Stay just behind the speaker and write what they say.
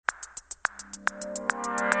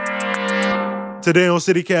Today on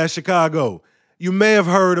CityCast Chicago, you may have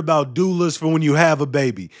heard about doulas for when you have a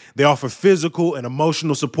baby. They offer physical and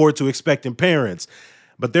emotional support to expectant parents.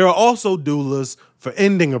 But there are also doulas for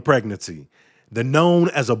ending a pregnancy. They're known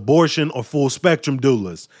as abortion or full spectrum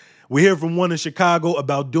doulas. We hear from one in Chicago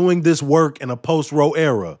about doing this work in a post-Roe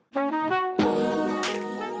era.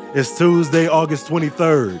 It's Tuesday, August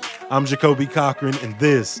 23rd. I'm Jacoby Cochran, and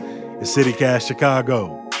this is CityCast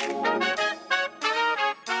Chicago.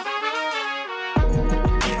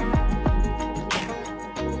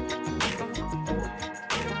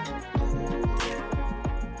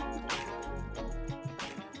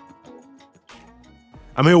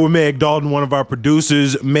 I'm here with Meg Dalton, one of our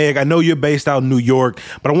producers. Meg, I know you're based out in New York,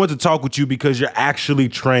 but I want to talk with you because you're actually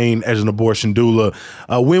trained as an abortion doula.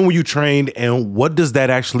 When were you trained, and what does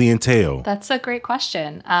that actually entail? That's a great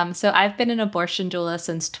question. So I've been an abortion doula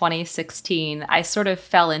since 2016. I sort of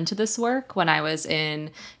fell into this work when I was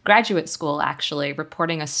in graduate school, actually,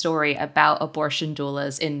 reporting a story about abortion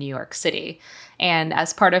doulas in New York City. And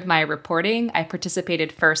as part of my reporting, I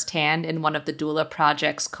participated firsthand in one of the Doula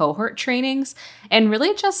Project's cohort trainings and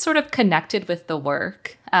really just sort of connected with the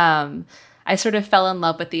work. I sort of fell in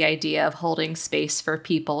love with the idea of holding space for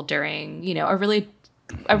people during, a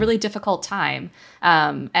really difficult time.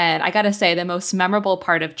 And I got to say, the most memorable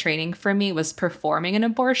part of training for me was performing an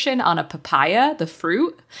abortion on a papaya, the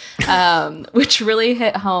fruit, which really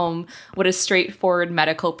hit home what a straightforward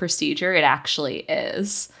medical procedure it actually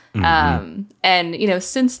is. Mm-hmm. And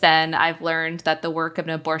since then, I've learned that the work of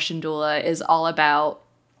an abortion doula is all about,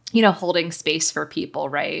 holding space for people,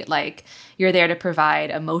 right? Like you're there to provide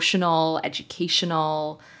emotional,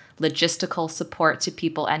 educational, logistical support to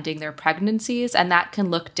people ending their pregnancies. And that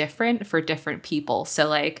can look different for different people. So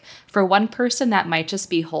like for one person, that might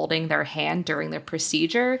just be holding their hand during the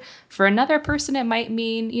procedure. For another person, it might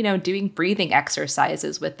mean, doing breathing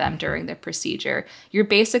exercises with them during the procedure. You're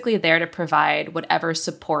basically there to provide whatever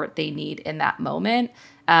support they need in that moment.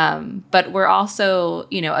 But we're also,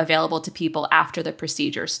 available to people after the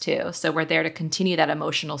procedures too. So we're there to continue that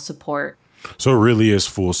emotional support. So it really is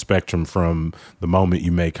full spectrum from the moment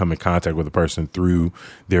you may come in contact with a person through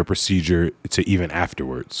their procedure to even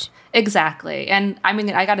afterwards. Exactly. And I mean,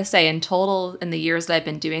 I got to say, in total, in the years that I've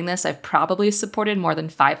been doing this, I've probably supported more than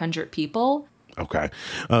 500 people. Okay.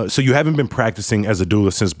 So you haven't been practicing as a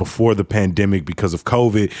doula since before the pandemic because of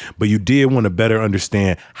COVID, but you did want to better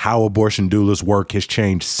understand how abortion doulas work has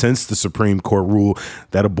changed since the Supreme Court ruled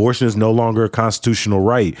that abortion is no longer a constitutional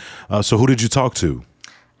right. So who did you talk to?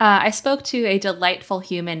 I spoke to a delightful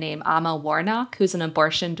human named Amma Warnock, who's an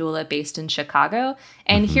abortion doula based in Chicago.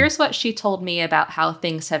 And here's what she told me about how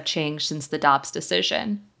things have changed since the Dobbs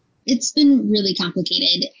decision. It's been really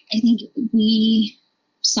complicated. I think we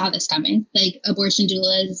saw this coming. Like abortion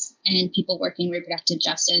doulas and people working reproductive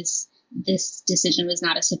justice, this decision was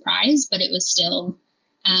not a surprise, but it was still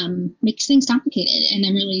makes things complicated. And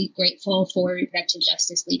I'm really grateful for reproductive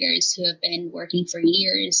justice leaders who have been working for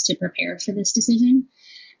years to prepare for this decision.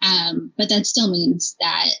 But that still means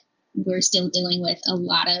that we're still dealing with a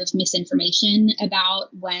lot of misinformation about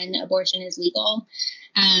when abortion is legal.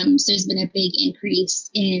 So there's been a big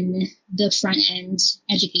increase in the front end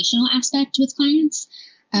educational aspect with clients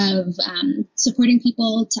of supporting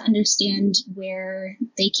people to understand where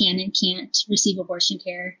they can and can't receive abortion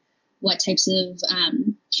care, what types of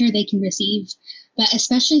care they can receive. But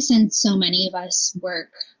especially since so many of us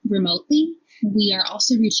work remotely, we are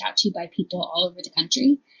also reached out to by people all over the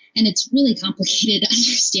country. And it's really complicated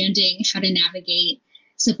understanding how to navigate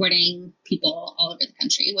supporting people all over the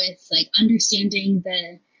country with like understanding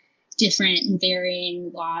the different and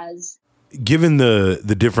varying laws. Given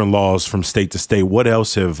the different laws from state to state, what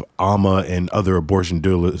else have Amma and other abortion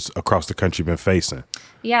doulas across the country been facing?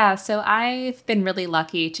 Yeah, so I've been really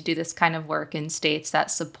lucky to do this kind of work in states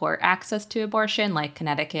that support access to abortion, like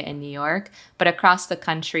Connecticut and New York. But across the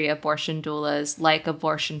country, abortion doulas, like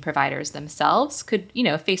abortion providers themselves, could,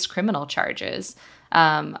 face criminal charges.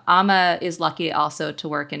 Amma is lucky also to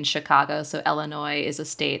work in Chicago. So Illinois is a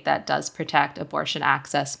state that does protect abortion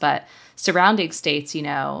access, but surrounding states,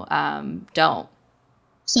 don't.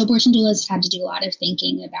 So abortion doulas had to do a lot of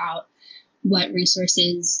thinking about what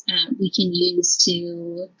resources we can use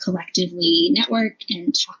to collectively network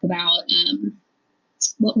and talk about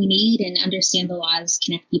what we need and understand the laws,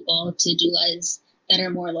 connect people to doulas that are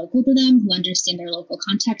more local to them, who understand their local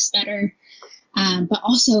context better. But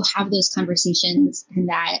also have those conversations and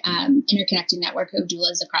that interconnected network of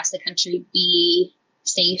doulas across the country be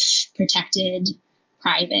safe, protected,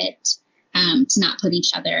 private, to not put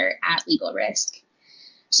each other at legal risk.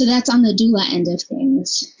 So that's on the doula end of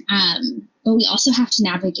things. But we also have to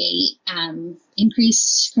navigate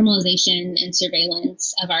increased criminalization and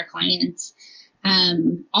surveillance of our clients.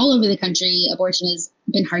 All over the country, abortion has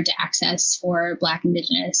been hard to access for Black,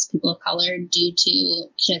 Indigenous, people of color due to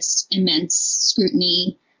just immense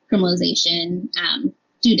scrutiny, criminalization,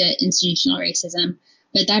 due to institutional racism.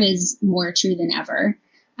 But that is more true than ever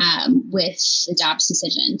with the Dobbs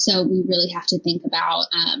decision. So we really have to think about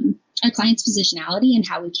our clients' positionality and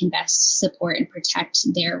how we can best support and protect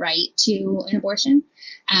their right to an abortion,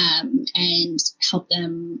 and help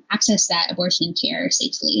them access that abortion care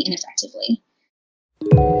safely and effectively.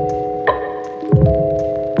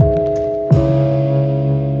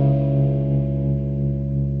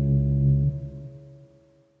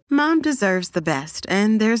 Mom deserves the best,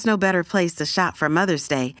 and there's no better place to shop for Mother's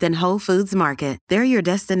Day than Whole Foods Market. They're your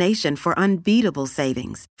destination for unbeatable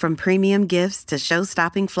savings, from premium gifts to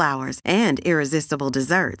show-stopping flowers and irresistible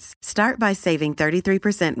desserts. Start by saving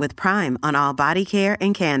 33% with Prime on all body care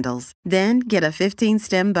and candles. Then get a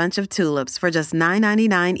 15-stem bunch of tulips for just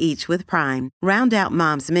 $9.99 each with Prime. Round out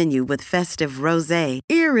Mom's menu with festive rosé,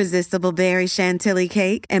 irresistible berry chantilly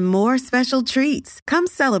cake, and more special treats. Come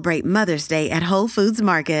celebrate Mother's Day at Whole Foods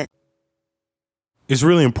Market. It's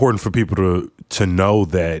really important for people to know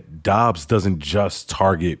that Dobbs doesn't just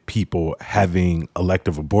target people having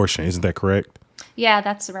elective abortion. Isn't that correct? Yeah,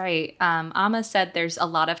 that's right. Amma said there's a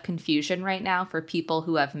lot of confusion right now for people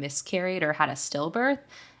who have miscarried or had a stillbirth.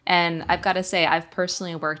 And I've got to say, I've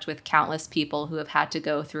personally worked with countless people who have had to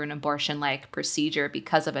go through an abortion-like procedure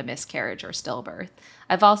because of a miscarriage or stillbirth.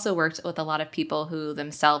 I've also worked with a lot of people who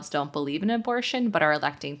themselves don't believe in abortion but are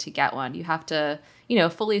electing to get one. You have to,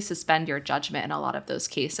 fully suspend your judgment in a lot of those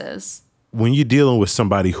cases. When you're dealing with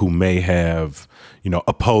somebody who may have,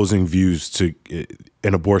 opposing views to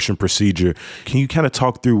an abortion procedure, can you kind of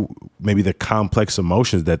talk through maybe the complex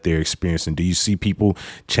emotions that they're experiencing? Do you see people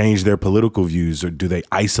change their political views, or do they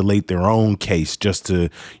isolate their own case just to,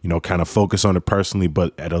 kind of focus on it personally,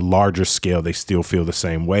 but at a larger scale, they still feel the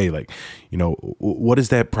same way? Like, what is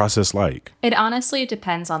that process like? It honestly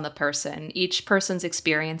depends on the person. Each person's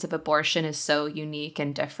experience of abortion is so unique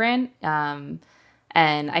and different.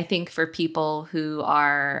 And I think for people who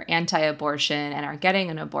are anti-abortion and are getting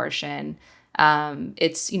an abortion,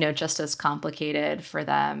 it's, just as complicated for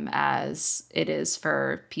them as it is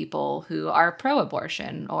for people who are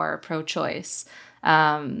pro-abortion or pro-choice.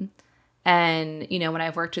 And, when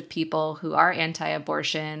I've worked with people who are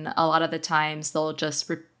anti-abortion, a lot of the times they'll just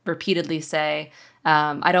repeatedly say,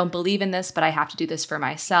 I don't believe in this, but I have to do this for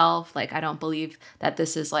myself. Like, I don't believe that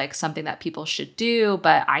this is like something that people should do,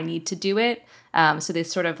 but I need to do it. So they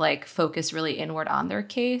sort of like focus really inward on their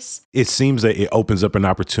case. It seems that it opens up an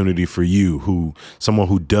opportunity for you, someone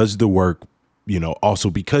who does the work, also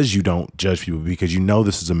because you don't judge people, because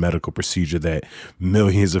this is a medical procedure that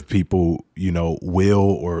millions of people,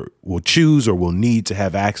 will choose or will need to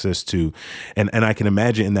have access to. And I can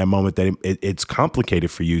imagine in that moment that it's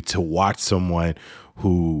complicated for you to watch someone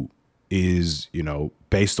who is,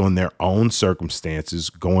 based on their own circumstances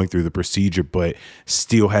going through the procedure, but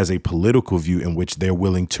still has a political view in which they're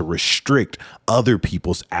willing to restrict other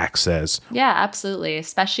people's access. Yeah, absolutely.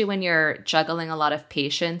 Especially when you're juggling a lot of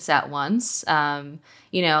patients at once. I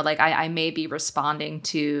may be responding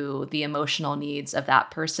to the emotional needs of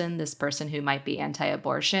that person, this person who might be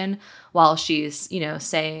anti-abortion, while she's,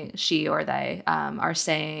 saying she or they are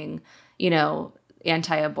saying,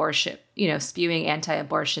 anti-abortion, spewing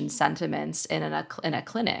anti-abortion sentiments in a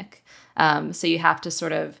clinic. So you have to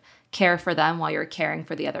sort of care for them while you're caring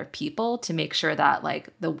for the other people to make sure that like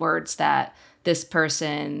the words that this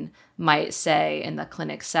person might say in the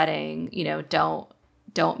clinic setting,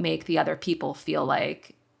 don't make the other people feel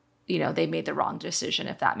like, they made the wrong decision,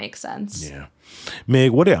 if that makes sense. Yeah.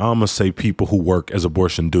 Meg, what did Amma say people who work as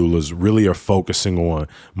abortion doulas really are focusing on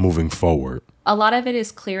moving forward? A lot of it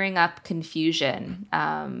is clearing up confusion.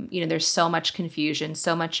 There's so much confusion,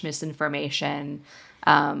 so much misinformation.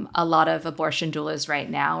 A lot of abortion doulas right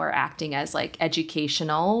now are acting as like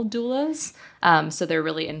educational doulas. So they're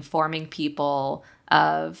really informing people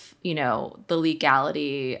of, the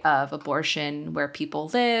legality of abortion, where people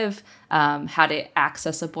live, how to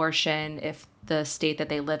access abortion if the state that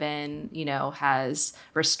they live in, has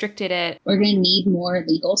restricted it. We're going to need more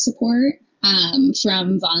legal support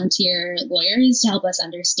from volunteer lawyers to help us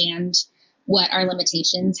understand what our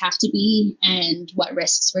limitations have to be and what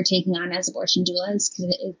risks we're taking on as abortion doulas,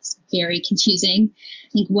 because it's very confusing. I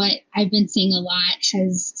think what I've been seeing a lot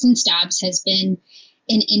since Dobbs has been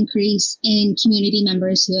an increase in community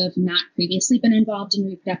members who have not previously been involved in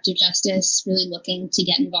reproductive justice, really looking to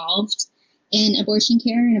get involved in abortion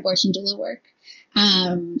care and abortion doula work.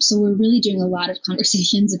 So we're really doing a lot of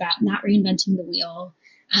conversations about not reinventing the wheel,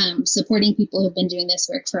 supporting people who have been doing this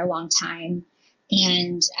work for a long time,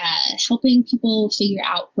 and helping people figure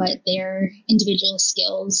out what their individual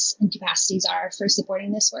skills and capacities are for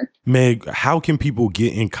supporting this work. Meg, how can people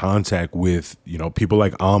get in contact with, people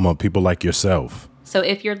like Amma, people like yourself? So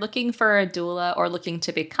if you're looking for a doula or looking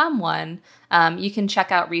to become one, you can check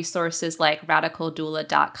out resources like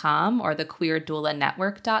radicaldoula.com or the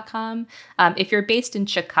queerdoulanetwork.com. If you're based in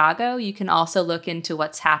Chicago, you can also look into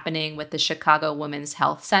what's happening with the Chicago Women's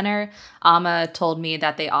Health Center. Amma told me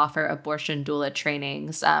that they offer abortion doula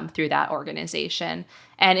trainings through that organization.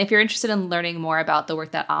 And if you're interested in learning more about the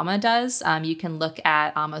work that Amma does, you can look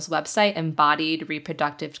at Amma's website,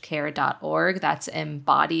 embodiedreproductivecare.org. That's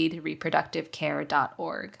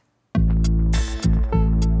embodiedreproductivecare.org.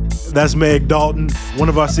 That's Meg Dalton, one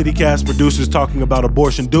of our CityCast producers, talking about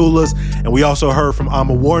abortion doulas. And we also heard from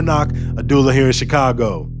Amma Warnock, a doula here in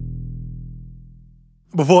Chicago.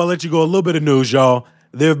 Before I let you go, a little bit of news, y'all.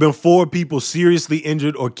 There have been 4 people seriously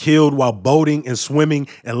injured or killed while boating and swimming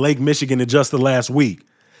in Lake Michigan in just the last week.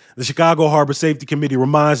 The Chicago Harbor Safety Committee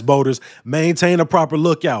reminds boaters, maintain a proper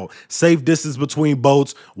lookout, safe distance between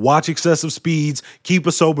boats, watch excessive speeds, keep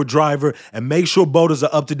a sober driver, and make sure boaters are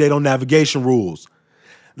up to date on navigation rules.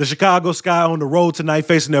 The Chicago Sky on the road tonight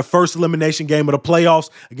facing their first elimination game of the playoffs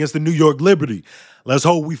against the New York Liberty. Let's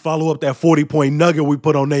hope we follow up that 40-point nugget we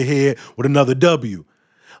put on their head with another W.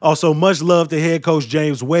 Also, much love to head coach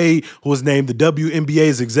James Wade, who was named the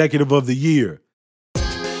WNBA's Executive of the Year.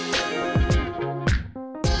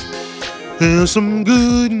 And some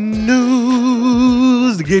good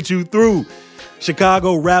news to get you through.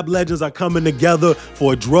 Chicago rap legends are coming together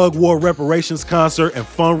for a drug war reparations concert and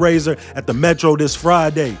fundraiser at the Metro this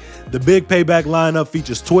Friday. The Big Payback lineup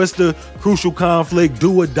features Twista, Crucial Conflict,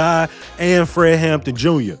 Do or Die, and Fred Hampton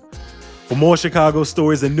Jr. For more Chicago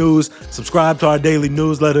stories and news, subscribe to our daily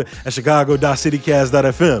newsletter at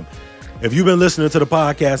chicago.citycast.fm. If you've been listening to the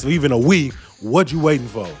podcast for even a week, what you waiting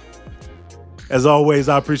for? As always,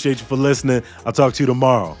 I appreciate you for listening. I'll talk to you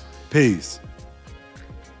tomorrow. Peace.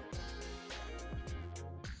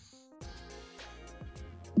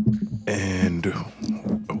 And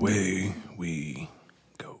away.